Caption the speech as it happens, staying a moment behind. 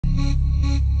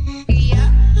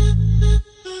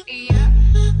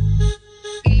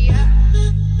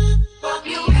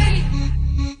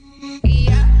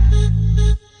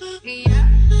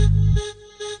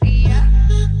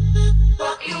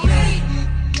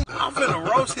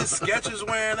roast his Skechers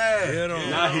wearing ass.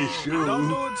 Not his shoes. Don't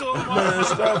do it to him. Man,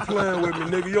 stop playing with me,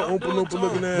 nigga. Your oompa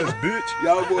looking ass bitch.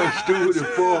 Y'all boys stupid as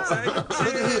fuck.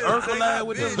 Look at his Urkel lad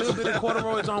with them little bitty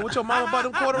corduroys on. What your mama bought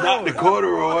them corduroys? Not the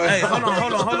corduroy. Hey, hold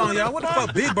on, y'all. What the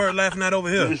fuck Big Bird laughing at over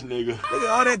here? This nigga. Look at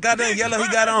all that goddamn yellow he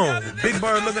got on. Big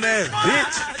Bird looking ass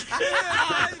bitch.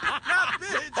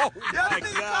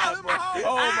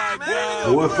 Oh my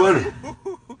God. What funny?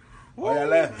 Why y'all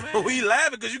laughing? We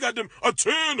laughing because you got them a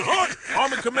 10 hot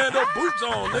Army Commando boots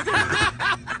on, nigga.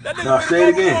 That nigga Now say it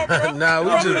again. Nah, we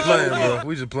just playing, bro.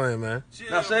 We just playing, man.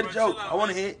 Now say the joke. I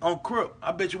want to hit on Crook.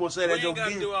 I bet you won't say that joke again.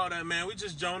 We ain't got to do all that, man. We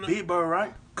just Jonah. Big Bird,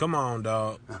 right? Come on,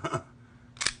 dog.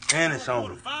 And it's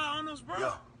on. Fire on us, bro.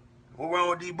 Yeah. What wrong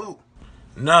with these boots?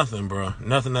 Nothing, bro.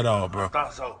 Nothing at all, bro. I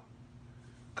thought so.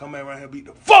 Come around here and beat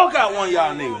the fuck out one of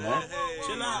y'all niggas, man.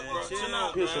 Chill out, bro. Chill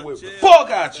out. Pistol whip the fuck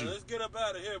out you. Let's get up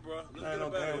out of here, bro. I ain't no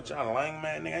game with y'all lame,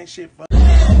 man. Nigga ain't shit fun.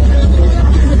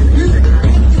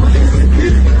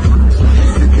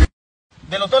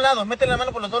 De los dos lados, métele la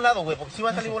mano por los dos lados, güey, porque si va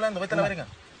a salir volando, vete a la verga.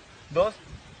 2,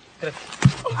 3.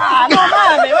 ¡Ah, no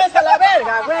mames! ¡Vete a la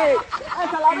verga, güey!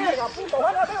 ¡Vete a la verga, puto!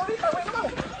 ¡Van a ver ahorita, güey! ¡No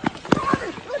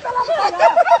mames! ¡Vete a la verga!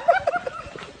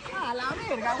 ¡A la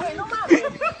verga, güey! ¡No mames!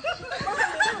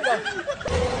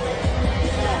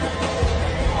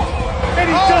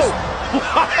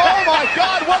 Oh my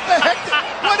God! What the heck?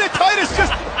 What did Titus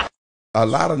just? A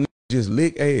lot of niggas just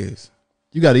lick ass.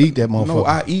 You gotta eat that motherfucker. No,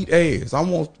 I eat ass. I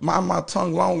want my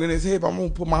tongue long in his hip. I'm gonna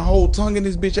put my whole tongue in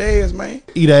this bitch ass, man.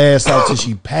 Eat her ass out till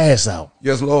she pass out.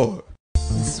 Yes, Lord.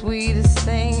 Sweetest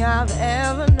thing I've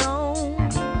ever known.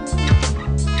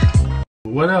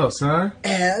 What else, huh?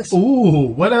 Ass. Ooh,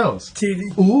 what else?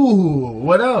 Titty. Ooh,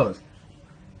 what else?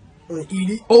 Eat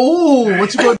it. Ooh,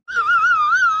 what you gonna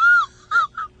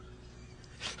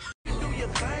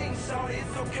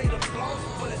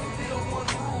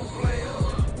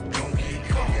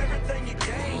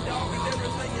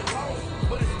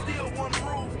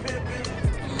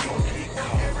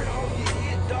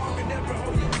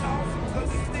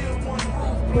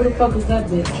Who the fuck is that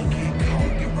bitch?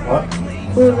 What?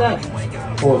 Who is that?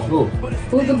 Oh, who?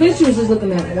 Who's the bitch you was just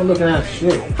looking at? I'm looking at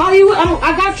shit. How you?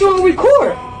 I got you on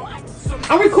record.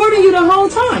 I'm recording you the whole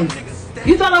time.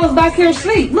 You thought I was back here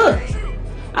asleep. Look,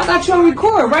 I got you on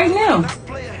record right now.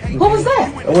 Who was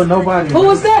that? There was nobody. Who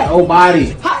was that?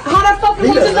 Nobody. How the fuck was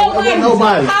it nobody?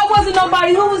 Nobody. How was it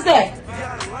nobody? Who was that?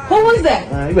 Who was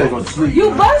that? You better go to sleep.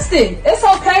 You busted. It's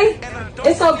okay.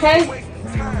 It's okay.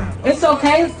 It's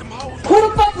okay. Who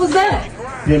the fuck was that?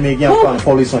 You and me again, I'm calling the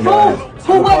police on your ass.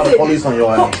 Who was it? Police on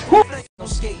your ass.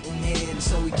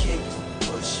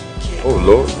 Oh,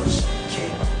 Lord.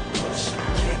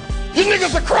 You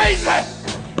niggas are crazy.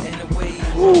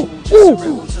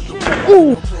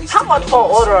 How much for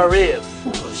an order of ribs?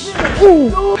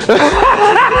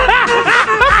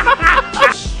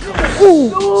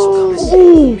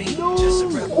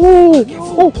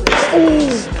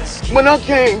 When I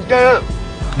came down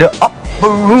The upper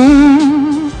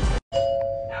room.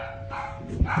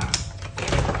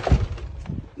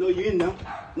 No, you in there.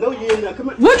 No, you in there. Come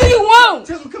on. What do you want?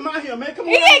 Tell him come out here, man. Come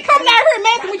on. He ain't coming out here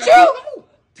messing with you.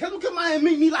 Tell him come out here and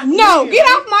meet me like No, get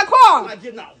off my car. I'm not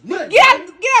getting out. Get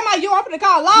out my yard. I'm gonna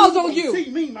call laws on you. See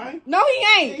me, man. No, he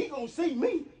ain't. He gonna see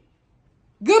me.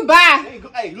 Goodbye.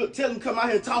 Hey, look, tell him come out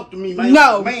here and talk to me, man.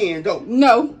 No. Man, though.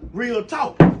 No. Real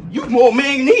talk. You more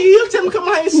man than he is. Tell him come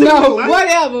out here and see No, me, man.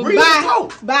 whatever. Real Bye.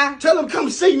 talk. Bye. Tell him come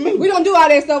see me. We don't do all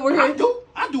that stuff over I here. do.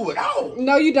 I do it all.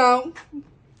 No, you don't.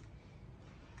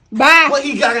 Bye. What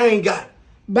he got, I ain't got.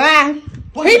 Bye.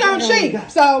 What He he got, don't I cheat, ain't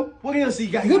got. so What else he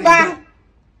got? goodbye.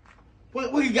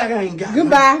 What he got, I ain't got.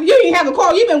 Goodbye. You ain't have a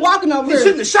car. You been walking over It's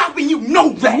here. in the shop and you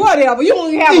know that. Whatever. You don't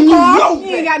even have And a you car. know You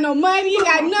ain't that. got no money. You ain't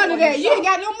got none of that. You ain't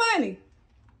got no money.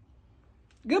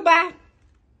 Goodbye.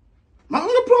 My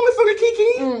unemployment for the Kiki.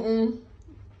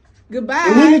 Goodbye.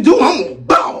 And when you do, I'm gonna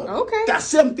ball. Okay. Got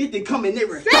 $750 coming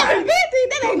every Friday. $750?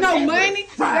 That ain't no money.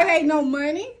 That ain't no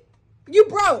money. You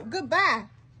broke. Goodbye.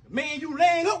 Man, you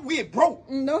laying up with broke.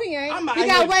 No, he ain't. I'm out He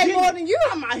here got way getting more it. than you.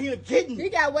 I'm out here getting He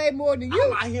it. got way more than you.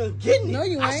 I'm out here getting it. No,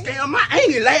 you I ain't. scammed my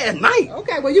auntie last night.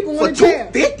 Okay, well, you going For to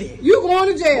jail. $250. You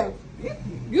going to jail.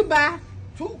 Goodbye.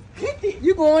 $250.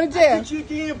 You going to jail. Get you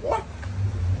again, boy.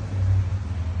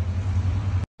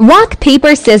 Rock,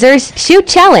 paper, scissors, shoot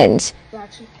challenge.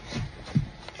 Got you.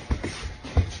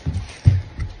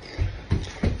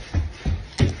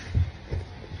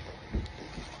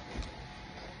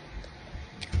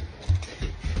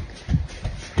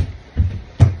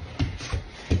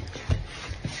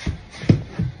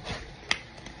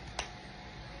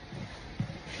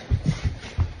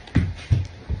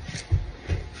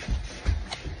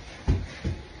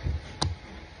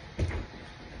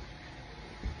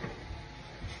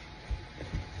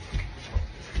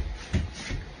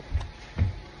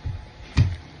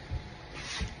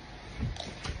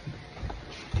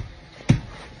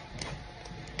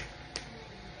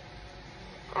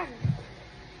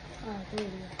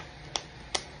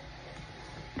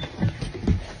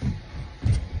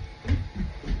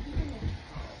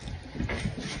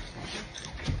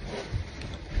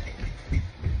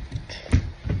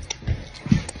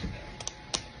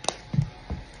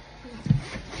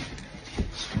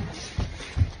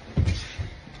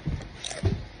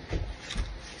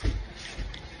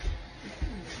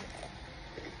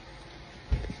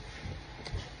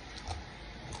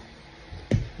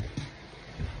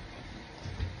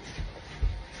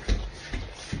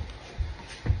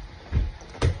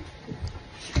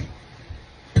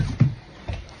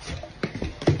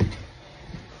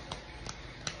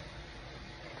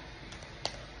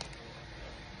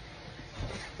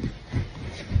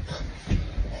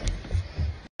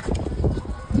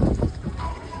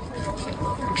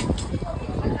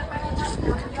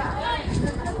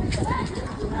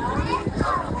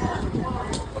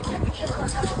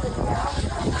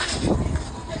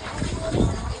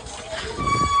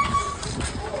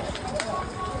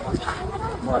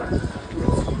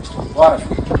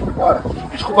 Bora.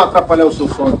 Desculpa atrapalhar o seu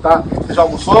sono, tá? Você já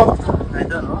almoçou?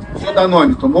 Ainda não. Seu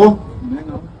Danone, tomou?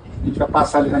 Não. A gente vai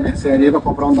passar ali na mercearia e vai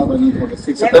comprar um Danoninho pra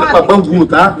você. Você tá indo pra Bambu,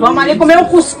 tá? Vamos ali comer um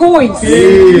cuscuz.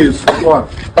 Isso, bora.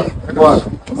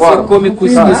 Você come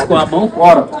cuscuz com a mão?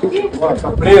 Bora,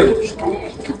 tá preso.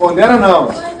 Não pondera não.